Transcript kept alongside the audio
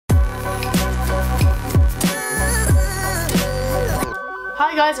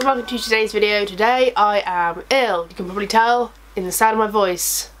guys and welcome to today's video. Today I am ill. You can probably tell in the sound of my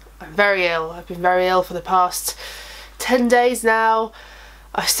voice. I'm very ill. I've been very ill for the past 10 days now.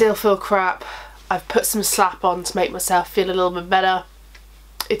 I still feel crap. I've put some slap on to make myself feel a little bit better.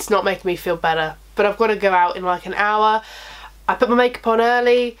 It's not making me feel better, but I've got to go out in like an hour. I put my makeup on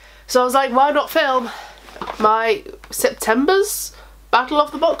early, so I was like, why not film my September's Battle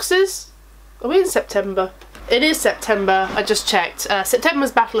of the Boxes? Are we in September? It is September, I just checked.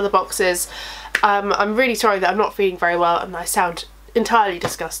 September's Battle of the Boxes. I'm really sorry that I'm not feeling very well and I sound entirely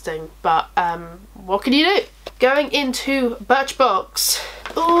disgusting, but what can you do? Going into Birchbox.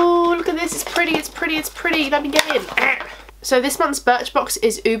 Oh, look at this, it's pretty, it's pretty, it's pretty. Let me get in. So this month's Birchbox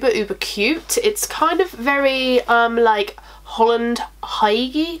is uber cute. It's kind of very like Holland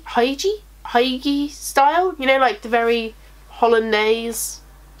Haigi style, you know, like the very Hollandaise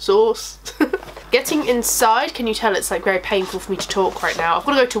sauce. Getting inside, can you tell it's like very painful for me to talk right now? I've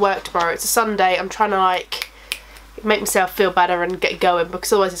got to go to work tomorrow. It's a Sunday. I'm trying to like make myself feel better and get going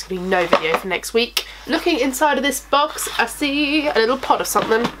because otherwise there's going to be no video for next week. Looking inside of this box, I see a little pot of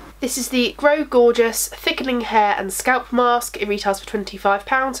something. This is the Grow Gorgeous Thickening Hair and Scalp Mask. It retails for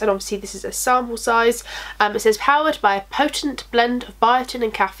 £25 and obviously this is a sample size. It says powered by a potent blend of biotin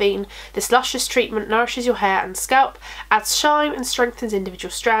and caffeine. This luscious treatment nourishes your hair and scalp, adds shine and strengthens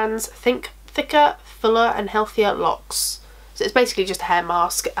individual strands. Think thicker, fuller and healthier locks. So it's basically just a hair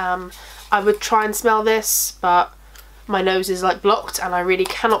mask. I would try and smell this, but my nose is like blocked and I really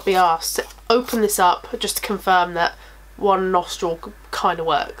cannot be asked to open this up just to confirm that one nostril kind of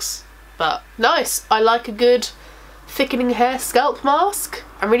works. But nice, I like a good thickening hair scalp mask.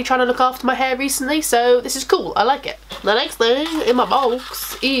 I'm really trying to look after my hair recently, so this is cool, I like it. The next thing in my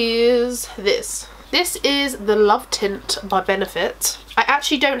box is this. This is the Love Tint by Benefit. I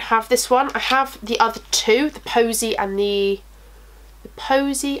actually don't have this one. I have the other two, the Posy and the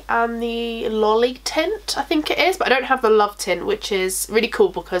Lolly tint, I think it is, but I don't have the Love Tint, which is really cool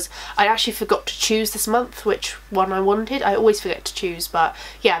because I actually forgot to choose this month which one I wanted. I always forget to choose, but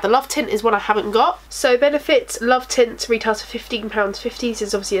yeah, the Love Tint is one I haven't got. So Benefit Love Tint retails for £15.50. This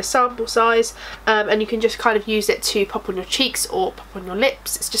is obviously a sample size, and you can just kind of use it to pop on your cheeks or pop on your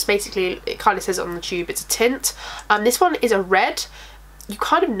lips. It's just basically, it kind of says it on the tube, it's a tint. This one is a red. You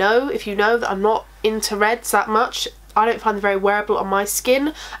kind of know, if you know, that I'm not into reds that much. I don't find them very wearable on my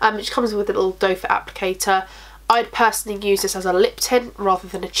skin. It comes with a little doe foot applicator. I'd personally use this as a lip tint rather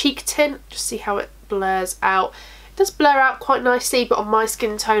than a cheek tint. Just see how it blurs out. It does blur out quite nicely, but on my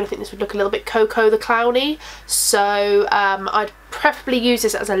skin tone I think this would look a little bit Coco the Clowny. So I'd preferably use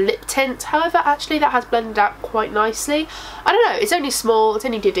this as a lip tint. However, actually that has blended out quite nicely. I don't know, it's only small, it's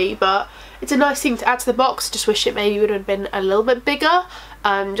only diddy, but it's a nice thing to add to the box. Just wish it maybe would have been a little bit bigger.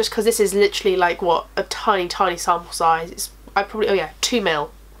 Just because this is literally like what, a tiny sample size. It's I probably, oh yeah, 2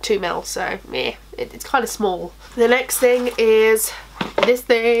 mil, so yeah, it's kind of small. The next thing is this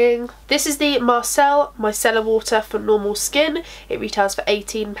thing. This is the Micellar Water for normal skin. It retails for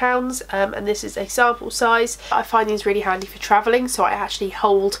 £18, and this is a sample size. I find these really handy for travelling, so I actually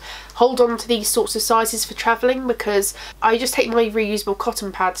hold on to these sorts of sizes for travelling because I just take my reusable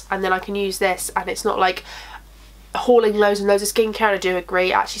cotton pads and then I can use this, and it's not like hauling loads and loads of skincare. I do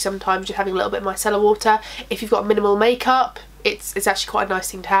agree, actually sometimes just having a little bit of micellar water, if you've got minimal makeup, it's actually quite a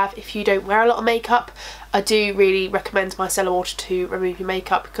nice thing to have. If you don't wear a lot of makeup, I do really recommend micellar water to remove your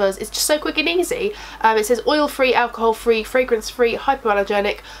makeup because it's just so quick and easy. It says oil free, alcohol free, fragrance free,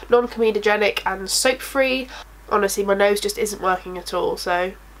 hypoallergenic, non-comedogenic and soap free. Honestly, my nose just isn't working at all,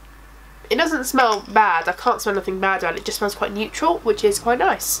 so it doesn't smell bad. I can't smell nothing bad about it. It just smells quite neutral, which is quite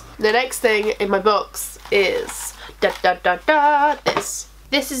nice. The next thing in my box is this.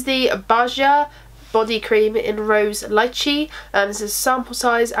 This is the Bourjois body cream in Rose Lychee. This is a sample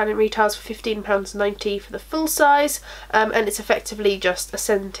size and it retails for £15.90 for the full size, and it's effectively just a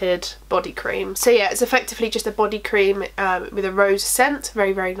scented body cream. So yeah, it's effectively just a body cream with a rose scent.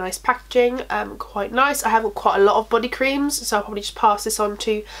 Very nice packaging, quite nice. I have quite a lot of body creams, so I'll probably just pass this on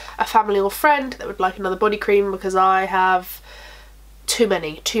to a family or friend that would like another body cream because I have too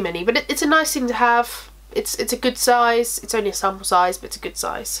many, but it's a nice thing to have. It's a good size. It's only a sample size, but it's a good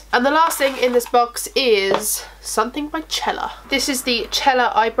size. And the last thing in this box is something by Cella. This is the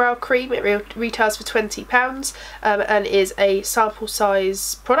Cella eyebrow cream. It retails for £20, and is a sample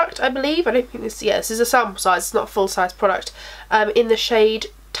size product, I believe. I don't think this, yeah, this is a sample size, it's not a full size product, in the shade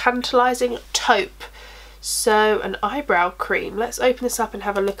Tantalising Taupe. So an eyebrow cream. Let's open this up and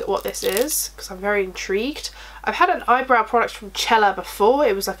have a look at what this is because I'm very intrigued. I've had an eyebrow product from Cella before.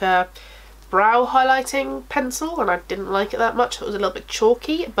 It was like a brow highlighting pencil and I didn't like it that much. It was a little bit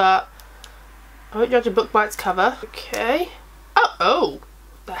chalky, but I won't judge a book by its cover. Okay. Oh,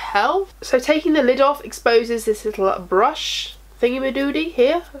 the hell? So taking the lid off exposes this little brush thingy-madoody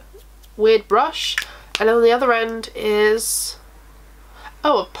here. Weird brush. And on the other end is,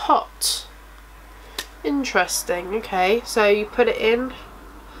 oh, a pot. Interesting. Okay, so you put it in,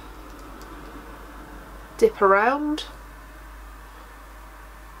 dip around.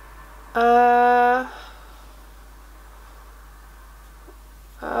 I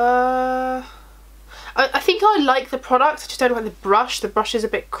think I like the product, I just don't like the brush. The brush is a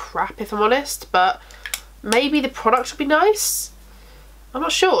bit crap if I'm honest, but maybe the product would be nice. I'm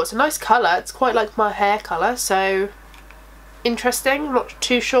not sure. It's a nice colour, it's quite like my hair colour, so interesting. I'm not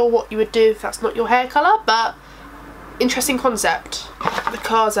too sure what you would do if that's not your hair colour, but interesting concept. The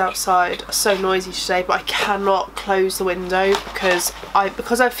cars outside are so noisy today, but I cannot close the window because I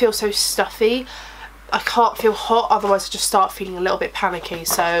feel so stuffy. I can't feel hot, otherwise I just start feeling a little bit panicky,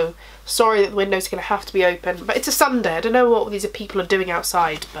 so sorry that the window's going to have to be open. But it's a Sunday, I don't know what these people are doing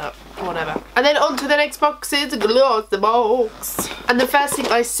outside, but whatever. And then on to the next box is the gloss box. And the first thing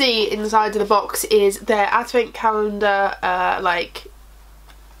I see inside of the box is their advent calendar,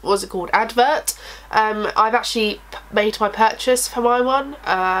 what's it called, advert. I've actually made my purchase for my one.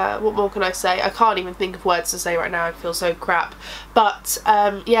 What more can I say? I can't even think of words to say right now, I feel so crap. But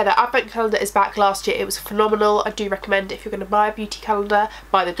yeah, the advent calendar is back last year. It was phenomenal. I do recommend if you're going to buy a beauty calendar,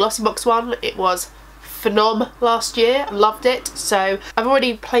 buy the glossy box one. It was phenom last year, loved it. So I've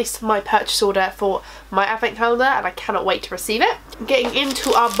already placed my purchase order for my advent calendar and I cannot wait to receive it. Getting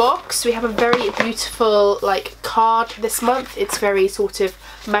into our box, we have a very beautiful card this month. It's very sort of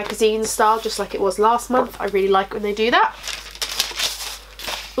magazine style, just like it was last month. I really like when they do that.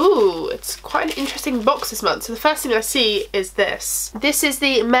 Ooh, it's quite an interesting box this month. So the first thing I see is this. This is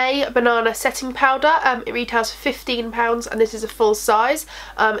the May Banana Setting Powder. It retails for £15 and this is a full size.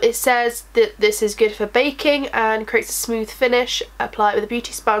 It says that this is good for baking and creates a smooth finish. Apply it with a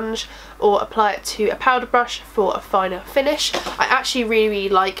beauty sponge or apply it to a powder brush for a finer finish. I actually really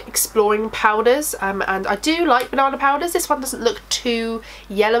like exploring powders and I do like banana powders. This one doesn't look too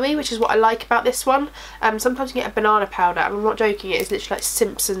yellowy, which is what I like about this one. Sometimes you get a banana powder, and I'm not joking, it is literally like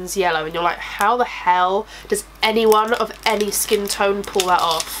Simpsons yellow and you're like, how the hell does anyone of any skin tone pull that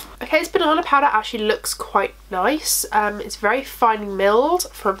off? Okay, this banana powder actually looks quite nice. It's very fine milled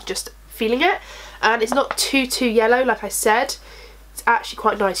from just feeling it, and it's not too yellow like I said. It's actually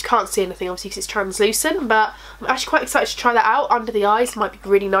quite nice. You can't see anything obviously because it's translucent, but I'm actually quite excited to try that out under the eyes. It might be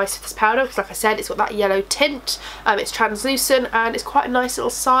really nice with this powder because like I said, it's got that yellow tint. It's translucent and it's quite a nice little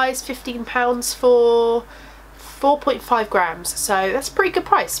size. £15 for 4.5 grams, so that's a pretty good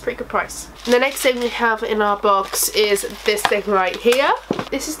price, And the next thing we have in our box is this thing right here.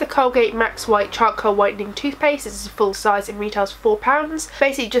 This is the Colgate Max White Charcoal Whitening Toothpaste. This is a full size and retails for £4.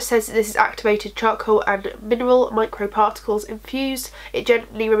 Basically it just says that this is activated charcoal and mineral microparticles infused. It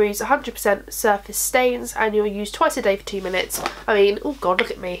gently removes 100% surface stains and you'll use twice a day for 2 minutes. I mean, oh god, look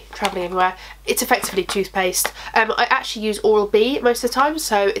at me travelling everywhere. It's effectively toothpaste. I actually use Oral-B most of the time,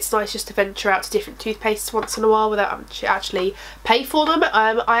 so it's nice just to venture out to different toothpastes once in a while without actually pay for them.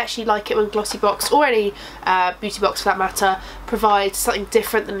 I actually like it when Glossy Box, or any beauty box for that matter, provides something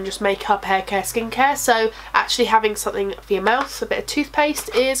different than just makeup, hair care, skincare. So actually having something for your mouth, a bit of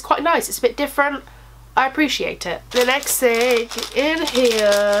toothpaste, is quite nice. It's a bit different. I appreciate it. The next thing in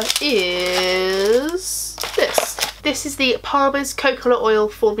here is this. This is the Palmer's Coconut Oil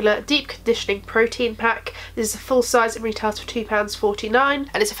Formula Deep Conditioning Protein Pack. This is a full size and retails for £2.49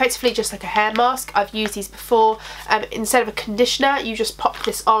 and it's effectively just like a hair mask. I've used these before. Instead of a conditioner, you just pop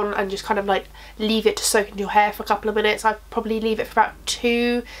this on and just kind of leave it to soak into your hair for a couple of minutes. I probably leave it for about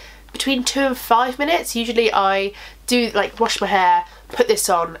between 2 and 5 minutes. Usually I do wash my hair, put this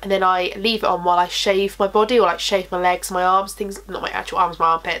on, and then I leave it on while I shave my body or shave my legs, my arms, things, not my actual arms, my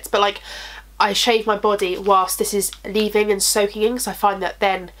armpits, but I shave my body whilst this is leaving and soaking in, because I find that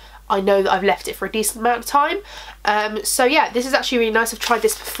then I know that I've left it for a decent amount of time. So yeah, this is actually really nice. I've tried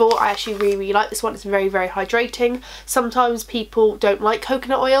this before. I actually really like this one. It's very hydrating. Sometimes people don't like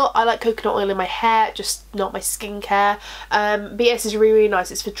coconut oil. I like coconut oil in my hair, just not my skincare. But yeah, this is really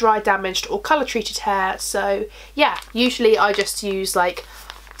nice. It's for dry, damaged or colour treated hair. So yeah, usually I just use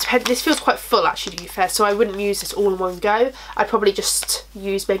this feels quite full actually, to be fair, so I wouldn't use this all in one go. I'd probably just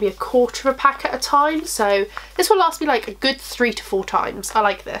use maybe a quarter of a pack at a time, so this will last me a good 3 to 4 times. I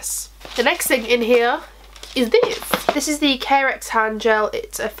like this. The next thing in here is this. This is the Carex hand gel.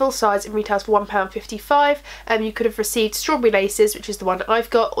 It's a full size and retails for £1.55. You could have received Strawberry Laces, which is the one that I've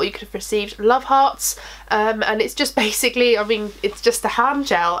got, or you could have received Love Hearts. And it's just basically, I mean, it's just a hand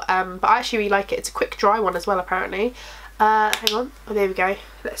gel, but I actually really like it. It's a quick dry one as well, apparently. Hang on, oh there we go.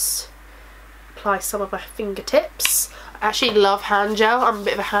 Let's apply some of my fingertips. I I actually love hand gel. I'm a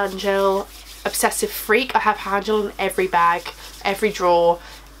bit of a hand gel obsessive freak. I have hand gel in every bag, every drawer,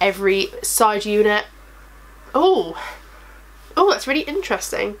 every side unit. Oh, that's really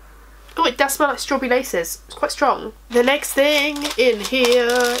interesting. Oh, it does smell like strawberry laces. It's quite strong. The next thing in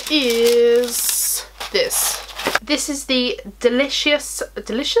here is this. This is the Delicious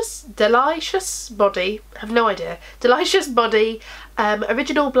Body, I have no idea, Delicious Body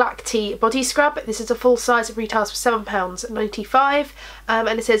Original Black Tea Body Scrub. This is a full size, it retails for £7.95,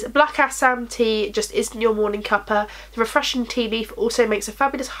 and it says black Assam tea just isn't your morning cuppa. The refreshing tea leaf also makes a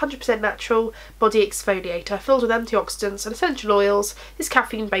fabulous 100% natural body exfoliator filled with antioxidants and essential oils. This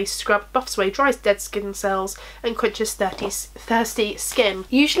caffeine based scrub buffs away dry dead skin cells and quenches thirsty skin.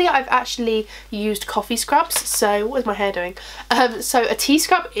 Usually I've actually used coffee scrubs, so what is my hair doing? So a tea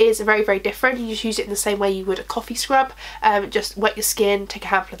scrub is very, very different. You just use it in the same way you would a coffee scrub. Just wet your skin, take a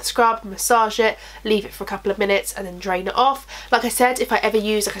handful of the scrub, massage it, leave it for a couple of minutes and then drain it off. Like I said, if I ever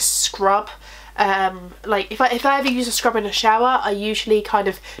use like a scrub, like if I ever use a scrub in a shower, I usually kind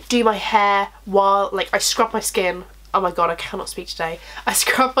of do my hair while, like, I scrub my skin. Oh my god, I cannot speak today. I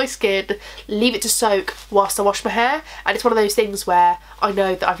scrub my skin, leave it to soak whilst I wash my hair, and it's one of those things where I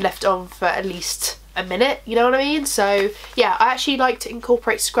know that I've left on for at least a minute, you know what I mean? So yeah, I actually like to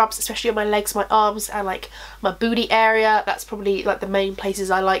incorporate scrubs, especially on my legs, my arms and like my booty area. That's probably like the main places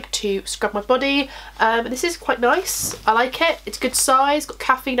I like to scrub my body. This is quite nice. I like it. It's good size, got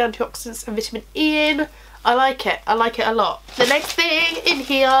caffeine, antioxidants and vitamin E in. I like it a lot. The next thing in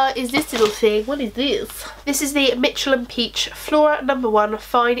here is this little thing. What is this? This is the Mitchell & Peach Flora No. 1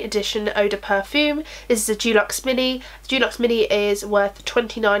 Fine Edition Eau de Perfume. This is a Dulux Mini. The Dulux Mini is worth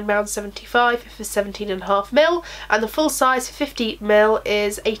 £29.75 for 17.5ml, and the full size 50ml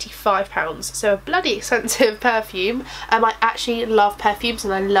is £85. So a bloody expensive perfume. I actually love perfumes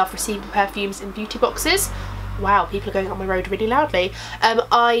and I love receiving perfumes in beauty boxes. Wow, people are going on my road really loudly.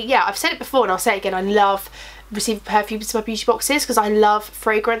 I've said it before and I'll say it again, I love receiving perfumes in my beauty boxes because I love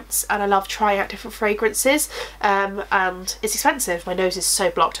fragrance and I love trying out different fragrances, and it's expensive. My nose is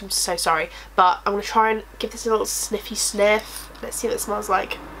so blocked, I'm so sorry, but I'm going to try and give this a little sniffy sniff. Let's see what it smells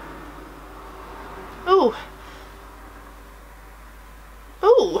like. Ooh.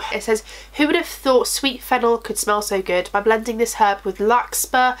 Ooh, it says, who would have thought sweet fennel could smell so good? By blending this herb with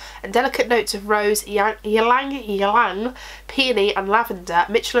larkspur and delicate notes of rose, ylang, peony and lavender,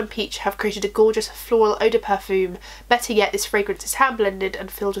 Mitchell & Peach have created a gorgeous floral eau de perfume. Better yet, this fragrance is hand blended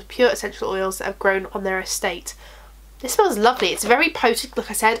and filled with pure essential oils that have grown on their estate. This smells lovely. It's very potent. Like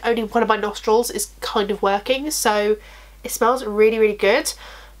I said, only one of my nostrils is kind of working, so it smells really, really good,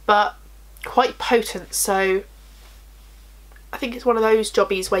 but quite potent. So I think it's one of those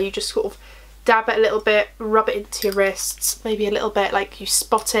jobbies where you just sort of dab it a little bit, rub it into your wrists, maybe a little bit, like you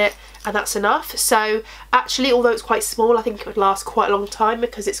spot it, and that's enough. So actually, although it's quite small, I think it would last quite a long time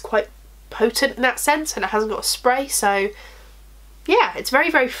because it's quite potent in that sense and it hasn't got a spray. So yeah, it's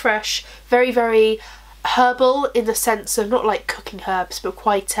very, very fresh, very, very herbal in the sense of not like cooking herbs, but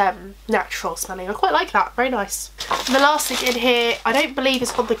quite natural smelling. I quite like that, very nice. And the last thing in here, I don't believe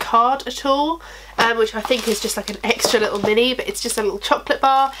is on the card at all, which I think is just like an extra little mini, but it's just a little chocolate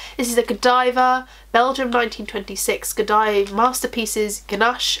bar. This is a Godiva Belgium 1926 Godiva Masterpieces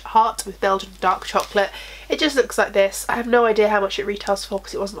Ganache Heart with Belgian dark chocolate. It just looks like this. I have no idea how much it retails for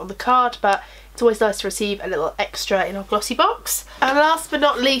because it wasn't on the card, but it's always nice to receive a little extra in our glossy box. And last but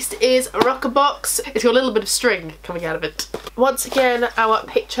not least is a rocker box. It's got a little bit of string coming out of it. Once again, our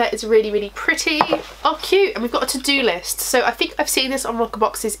picture is really, really pretty. Oh, cute. And we've got a to-do list. So I think I've seen this on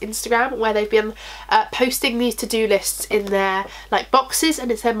Rockerbox's Instagram where they've been posting these to-do lists in their like boxes, and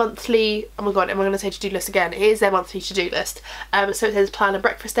it's their monthly, oh my god, am I going to say to-do list again? It is their monthly to-do list. So it says plan a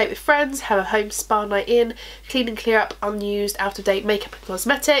breakfast date with friends, have a home spa night in, clean and clear up unused out-of-date makeup and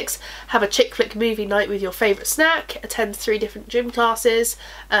cosmetics, have a chick flick movie night with your favourite snack, attend 3 different gym classes,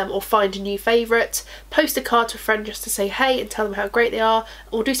 or find a new favourite, post a card to a friend just to say hey and tell them how great they are,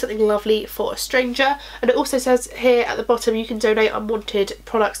 or do something lovely for a stranger. And it also says here at the bottom you can donate unwanted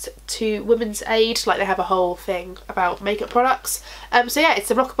products to Women's Aid, like they have a whole thing about makeup products. So yeah, it's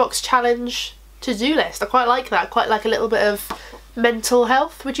the Rockerbox challenge to-do list. I quite like that. I quite like a little bit of mental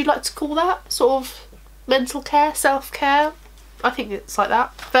health, would you like to call that? Sort of mental care, self-care. I think it's like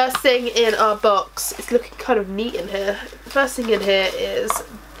that. First thing in our box, it's looking kind of neat in here. First thing in here is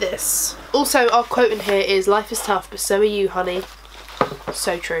this. Also, our quote in here is, life is tough, but so are you, honey.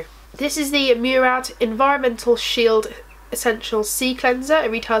 So true. This is the Murad Environmental Shield Essential Sea Cleanser.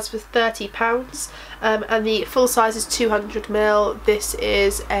 It retails for £30, and the full size is 200ml. This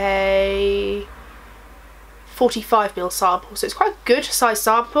is a 45ml sample, so it's quite a good size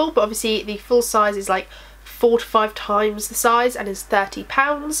sample, but obviously the full size is like 4 to 5 times the size and is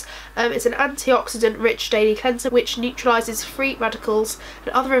 £30. It's an antioxidant rich daily cleanser which neutralises free radicals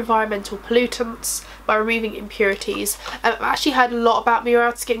and other environmental pollutants by removing impurities. I've actually heard a lot about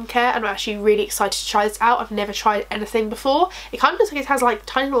Murad skincare and I'm actually really excited to try this out. I've never tried anything before. It kind of looks like it has like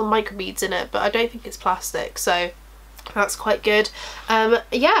tiny little microbeads in it, but I don't think it's plastic, so that's quite good.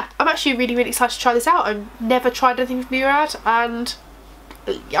 Yeah, I'm actually really excited to try this out. I've never tried anything from Murad and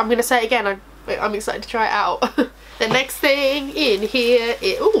I'm going to say it again, I'm excited to try it out. The next thing in here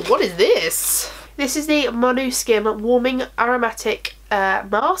is, oh, what is this? This is the Monu Skin Warming Aromatic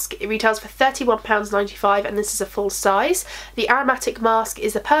Mask. It retails for £31.95 and this is a full size. The aromatic mask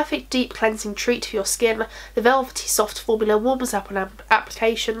is the perfect deep cleansing treat for your skin. The velvety soft formula warms up on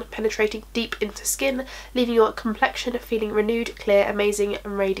application, penetrating deep into skin, leaving your complexion feeling renewed, clear, amazing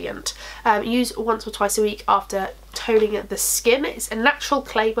and radiant. Use once or twice a week after toning the skin. It's a natural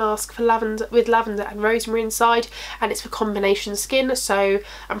clay mask for with lavender and rosemary inside, and it's for combination skin, so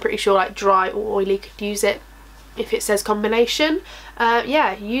I'm pretty sure like dry or oily could use it if it says combination.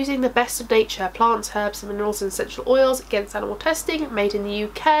 Yeah, using the best of nature, plants, herbs, minerals and essential oils against animal testing, made in the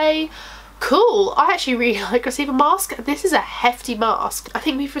UK. Cool! I actually really like receiving a mask. This is a hefty mask. I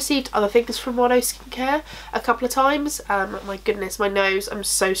think we've received other things from Mono Skincare a couple of times. My goodness, my nose. I'm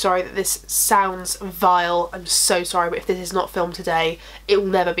so sorry that this sounds vile. I'm so sorry, but if this is not filmed today, it will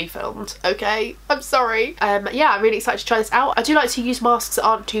never be filmed, okay? I'm sorry. Yeah, I'm really excited to try this out. I do like to use masks that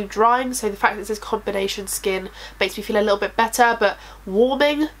aren't too drying, so the fact that it says combination skin makes me feel a little bit better, but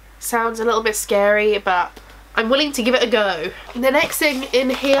warming sounds a little bit scary, but I'm willing to give it a go. The next thing in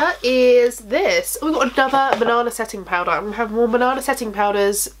here is this. We've got another banana setting powder. I'm going to have more banana setting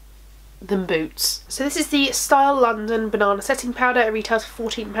powders than boots. So this is the Style London Banana Setting Powder. It retails for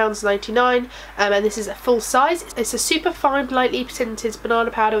 £14.99 and this is a full size. It's a super fine, lightly tinted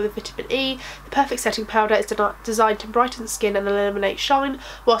banana powder with vitamin E. The perfect setting powder is designed to brighten skin and eliminate shine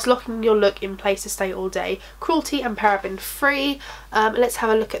whilst locking your look in place to stay all day. Cruelty and paraben free. Let's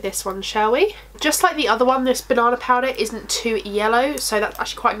have a look at this one, shall we? Just like the other one, this banana powder isn't too yellow, so that's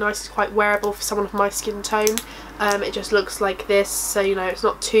actually quite nice. It's quite wearable for someone of my skin tone. It just looks like this, so you know it's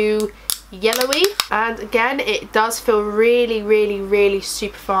not too yellowy, and again it does feel really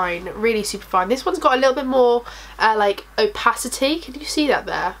super fine, really super fine. This one's got a little bit more like opacity. Can you see that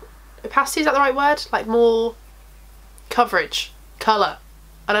there? Opacity, is that the right word? Like more coverage, colour,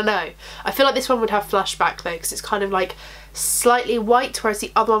 I don't know. I feel like this one would have flashback though, because it's kind of like slightly white, whereas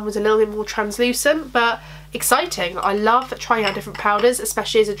the other one was a little bit more translucent. But exciting. I love trying out different powders,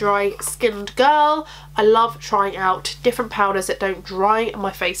 especially as a dry skinned girl. I love trying out different powders that don't dry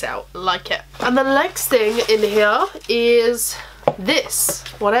my face out. Like it. And the next thing in here is this,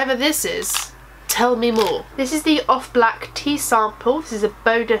 whatever this is. Tell me more. This is the Off Black Tea Sample. This is a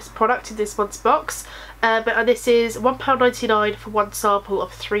bonus product in this month's box. And this is £1.99 for one sample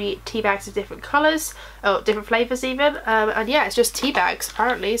of 3 tea bags of different colours, or different flavours even. And yeah, it's just tea bags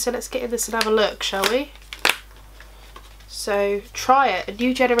apparently, so let's get in this and have a look, shall we? So try it. A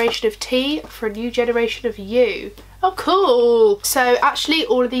new generation of tea for a new generation of you. Oh cool! So actually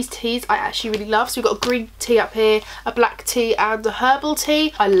all of these teas I actually really love. So we've got a green tea up here, a black tea and a herbal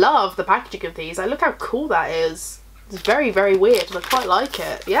tea. I love the packaging of these. Like, look how cool that is. It's very weird and I quite like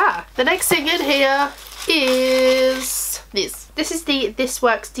it. Yeah. The next thing in here is this. This is the This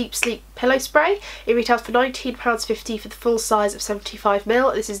Works Deep Sleep Pillow Spray. It retails for £19.50 for the full size of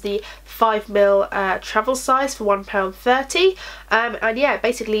 75ml. This is the 5ml travel size for £1.30. And yeah,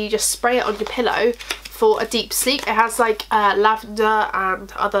 basically you just spray it on your pillow for a deep sleep. It has like lavender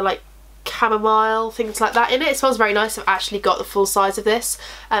and other like chamomile, things like that in it. It smells very nice. I've actually got the full size of this.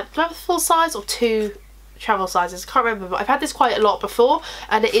 Do I have the full size or 2 travel sizes? I can't remember, but I've had this quite a lot before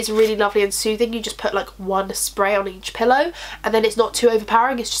and it is really lovely and soothing. You just put like 1 spray on each pillow and then it's not too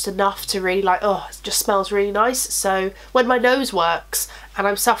overpowering. It's just enough to really like, oh, it just smells really nice. So when my nose works and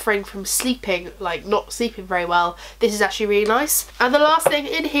I'm suffering from sleeping, like not sleeping very well, this is actually really nice. And the last thing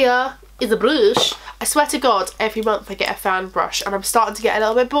in here is a brush. I swear to God, every month I get a fan brush and I'm starting to get a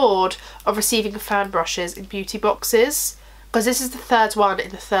little bit bored of receiving fan brushes in beauty boxes, because this is the 3rd one in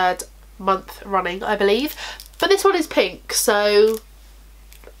the 3rd month running, I believe. But this one is pink, so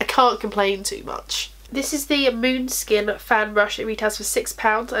I can't complain too much. This is the Moonskin fan brush. It retails for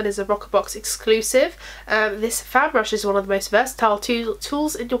 £6 and is a Rockerbox exclusive. This fan brush is one of the most versatile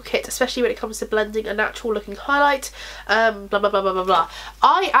tools in your kit, especially when it comes to blending a natural looking highlight. Blah.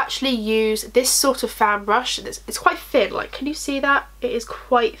 I actually use this sort of fan brush. It's quite thin, like can you see that? It is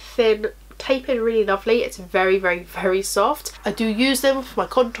quite thin, tapered really lovely. It's very soft. I do use them for my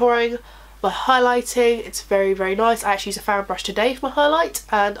contouring my highlighting. It's very, very nice. I actually use a fan brush today for my highlight,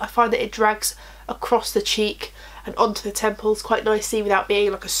 and I find that it drags across the cheek and onto the temples quite nicely without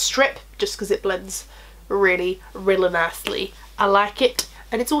being like a strip, just because it blends really, really nicely. I like it,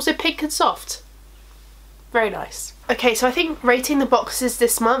 and it's also pink and soft. Very nice. Okay, so I think rating the boxes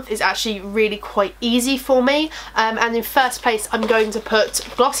this month is actually really quite easy for me, and in first place I'm going to put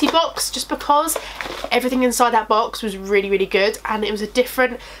Glossy Box, just because everything inside that box was really, really good, and it was a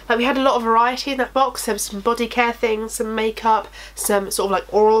different, like, we had a lot of variety in that box. There was some body care things, some makeup, some sort of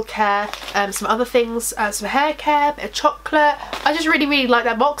like oral care, some other things, some hair care, a bit of chocolate. I just really, really like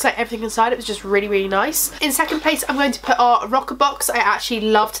that box. Like, everything inside it was just really, really nice. In second place I'm going to put our Rocker Box. I actually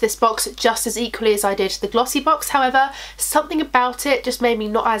loved this box just as equally as I did the Glossy Box. However, something about it just made me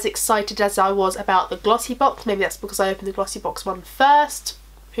not as excited as I was about the Glossy Box. Maybe that's because I opened the Glossy Box one first.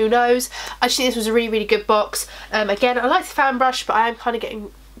 Who knows? I just think this was a really, really good box. Again, I like the fan brush, but I am kind of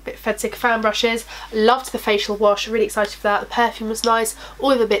getting a bit fed sick of fan brushes. Loved the facial wash, really excited for that. The perfume was nice. All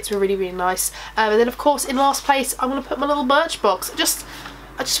of the bits were really, really nice. And then of course in last place I'm going to put my little merch box.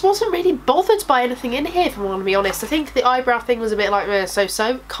 I just wasn't really bothered by anything in here, if I'm going to be honest. I think the eyebrow thing was a bit like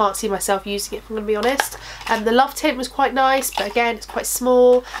so-so. Can't see myself using it, if I'm going to be honest. And the Love Tint was quite nice, but again, it's quite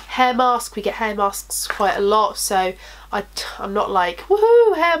small. Hair mask, we get hair masks quite a lot, so I'm not like,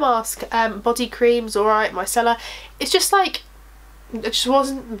 woohoo, hair mask. Body creams, alright, micellar. It's just like, I just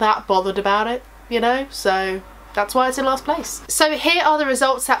wasn't that bothered about it, you know, so that's why it's in last place. So here are the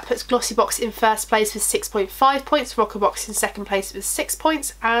results. That puts Glossy Box in first place with 6.5 points, Rocker Box in second place with 6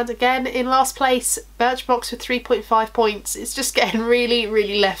 points, and again in last place, Birchbox with 3.5 points. It's just getting really,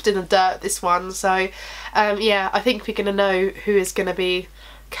 really left in the dirt, this one. So yeah, I think we're going to know who is going to be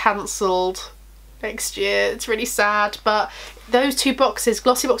cancelled next year. It's really sad, but those two boxes,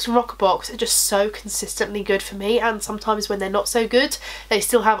 Glossy Box and Rocker Box, are just so consistently good for me, and sometimes when they're not so good they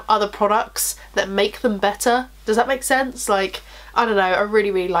still have other products that make them better. Does that make sense? Like, I don't know, I really,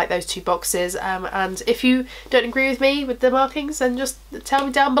 really like those two boxes, and if you don't agree with me with the markings, then just tell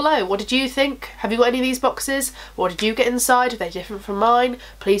me down below. What did you think? Have you got any of these boxes? What did you get inside? Are they different from mine?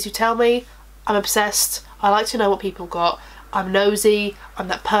 Please do tell me. I'm obsessed. I like to know what people got. I'm nosy, I'm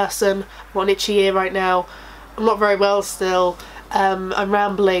that person. I've got an itchy ear right now. I'm not very well still. I'm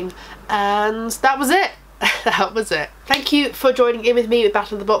rambling, and that was it. That was it. Thank you for joining in with me with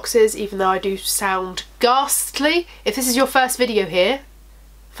Battle of the Boxes, even though I do sound ghastly. If this is your first video here,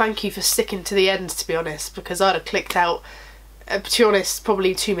 thank you for sticking to the end, to be honest, because I'd have clicked out, to be honest,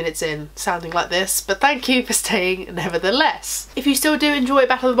 probably 2 minutes in sounding like this, but thank you for staying nevertheless. If you still do enjoy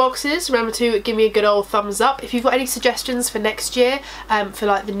Battle of the Boxes, remember to give me a good old thumbs up. If you've got any suggestions for next year, for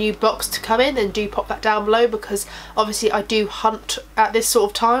like the new box to come in, then do pop that down below, because obviously I do hunt at this sort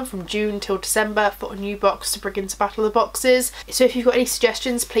of time from June till December for a new box to bring into Battle of the Boxes. So if you've got any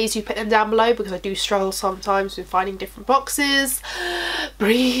suggestions, please do put them down below, because I do struggle sometimes with finding different boxes.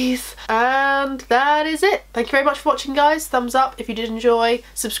 Breathe. And that is it. Thank you very much for watching, guys. Thumbs up if you did enjoy.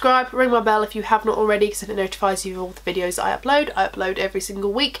 Subscribe, ring my bell if you have not already, because it notifies you of all the videos that I upload. I upload every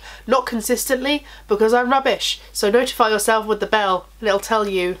single week, not consistently because I'm rubbish. So notify yourself with the bell and it'll tell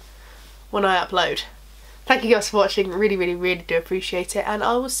you when I upload. Thank you guys for watching. Really, really, really do appreciate it, and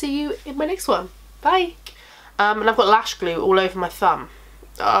I will see you in my next one. Bye. And I've got lash glue all over my thumb.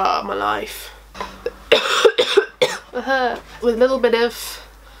 Ah, my life. With a little bit of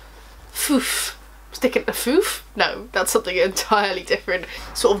foof. Sticking to foof? No, that's something entirely different.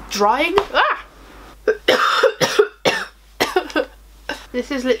 Sort of drying. Ah! This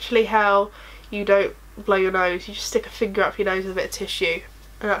is literally how you don't blow your nose. You just stick a finger up your nose with a bit of tissue.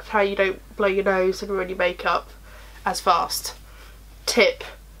 And that's how you don't blow your nose and ruin your makeup as fast. Tip.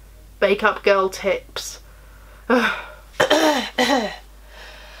 Makeup girl tips. I'm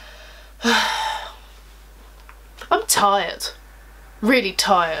tired. Really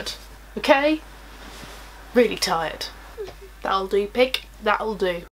tired. Okay? Really tired. That'll do, pig. That'll do.